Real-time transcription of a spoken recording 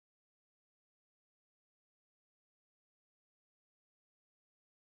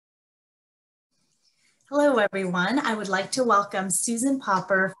Hello, everyone. I would like to welcome Susan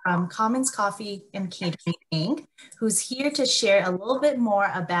Popper from Commons Coffee and Catering Inc., who's here to share a little bit more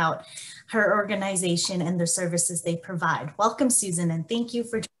about her organization and the services they provide. Welcome, Susan, and thank you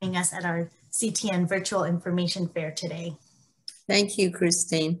for joining us at our CTN Virtual Information Fair today. Thank you,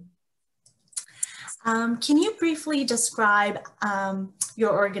 Christine. Can you briefly describe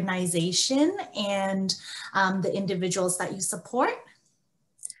your organization and the individuals that you support?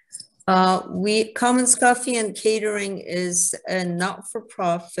 Commons Coffee and Catering is a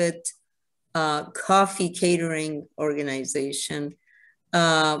not-for-profit coffee catering organization.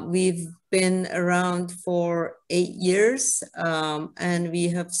 We've been around for 8 years, and we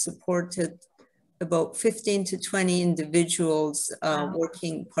have supported about 15 to 20 individuals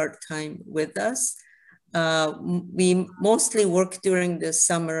working part-time with us. We mostly work during the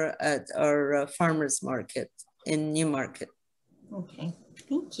summer at our farmers market in Newmarket. Okay,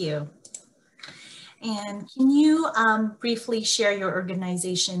 thank you. And can you briefly share your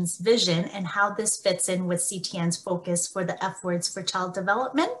organization's vision and how this fits in with CTN's focus for the F words for child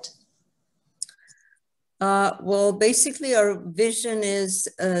development? Well, basically our vision is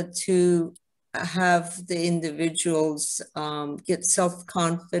to have the individuals get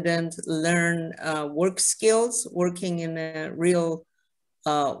self-confident, learn work skills, working in a real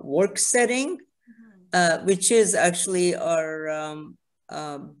work setting, which is actually our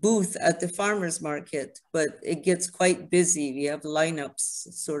booth at the farmers market, but it gets quite busy. We have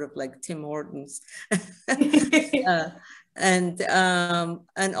lineups, sort of like Tim Hortons, and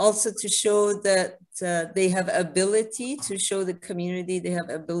also to show that they have ability, to show the community they have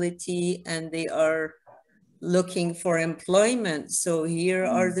ability and they are looking for employment. So here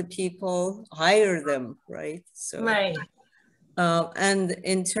are the people, hire them, right? So right. And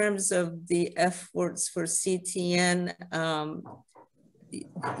in terms of the F words for CTN,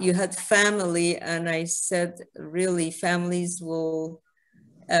 you had family, and I said, really, families will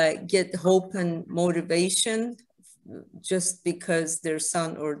get hope and motivation just because their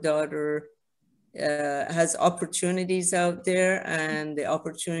son or daughter has opportunities out there, and the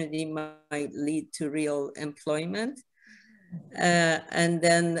opportunity might lead to real employment. And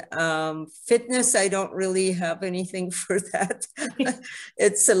then fitness, I don't really have anything for that.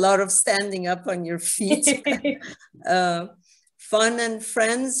 It's a lot of standing up on your feet. Fun and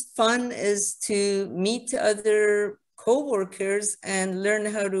friends. Fun is to meet other co-workers and learn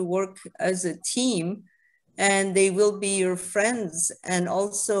how to work as a team, and they will be your friends. And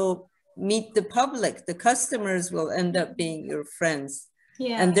also meet the public. The customers will end up being your friends.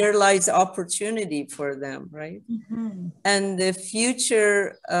 Yeah. And there lies opportunity for them, right? Mm-hmm. And the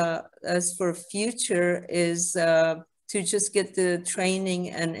future, as for future, is to just get the training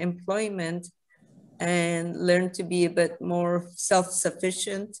and employment and learn to be a bit more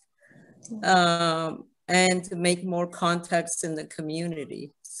self-sufficient, and to make more contacts in the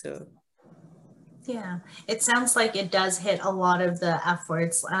community. So, yeah, it sounds like it does hit a lot of the F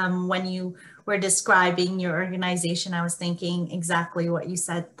words. When you were describing your organization, I was thinking exactly what you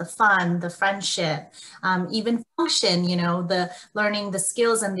said: the fun, the friendship, even function, you know, the learning the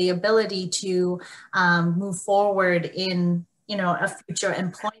skills and the ability to move forward in, you know, a future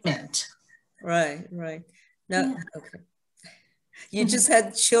employment. Right, right. Now, yeah. Okay. You just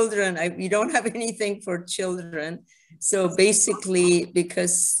had children. We don't have anything for children. So basically,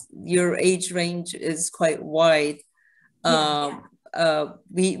 because your age range is quite wide,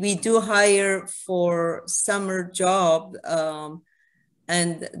 we do hire for summer job,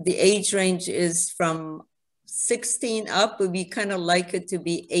 and the age range is from 16 up, but we kind of like it to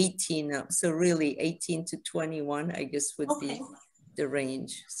be 18 up. So really 18 to 21, I guess, would be the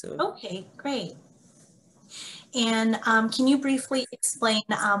range. So okay, great. And can you briefly explain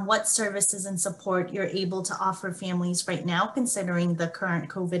what services and support you're able to offer families right now, considering the current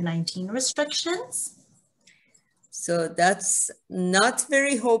COVID-19 restrictions? So that's not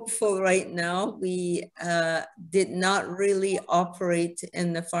very hopeful right now. We did not really operate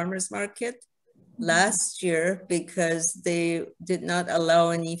in the farmers market last year because they did not allow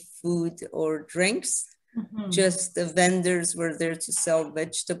any food or drinks. Just the vendors were there to sell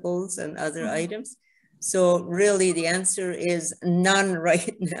vegetables and other items. So really the answer is none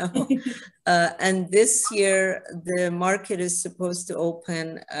right now. And this year, the market is supposed to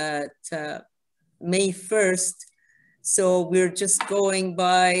open at May 1st. So we're just going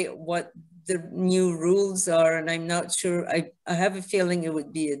by what the new rules are. And I'm not sure, I have a feeling it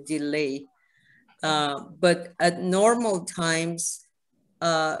would be a delay. But at normal times,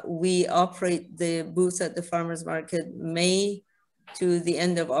 we operate the booth at the farmers market May to the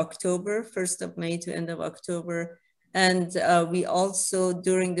end of October, 1st of May to end of October. And we also,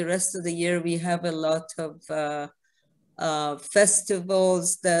 during the rest of the year, we have a lot of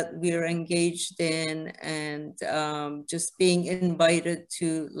festivals that we're engaged in, and just being invited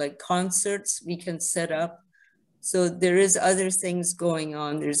to like concerts we can set up. So there is other things going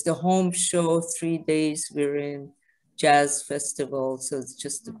on. There's the home show, 3 days we're in, jazz festival. So it's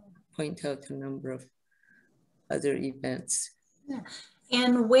just to point out a number of other events. Yeah.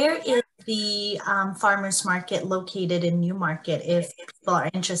 And where is the farmers market located in Newmarket if people are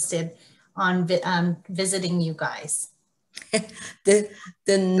interested on visiting you guys?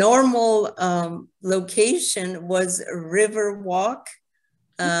 The normal location was Riverwalk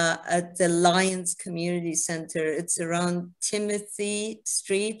at the Lions Community Center. It's around Timothy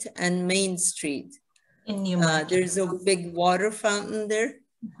Street and Main Street. In Newmarket. There's a big water fountain there.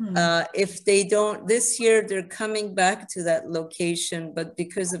 If they don't, this year they're coming back to that location, but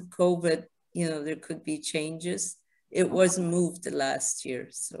because of COVID, you know, there could be changes. It was moved last year.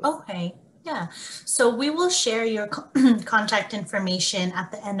 So. Okay. Yeah, so we will share your contact information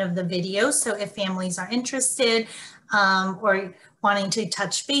at the end of the video. So if families are interested or wanting to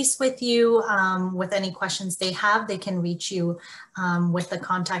touch base with you with any questions they have, they can reach you with the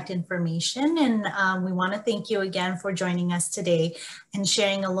contact information. And we want to thank you again for joining us today and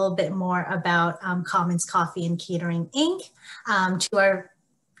sharing a little bit more about Commons Coffee and Catering Inc. To our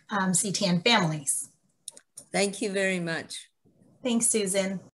CTN families. Thank you very much. Thanks,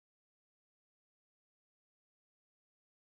 Susan.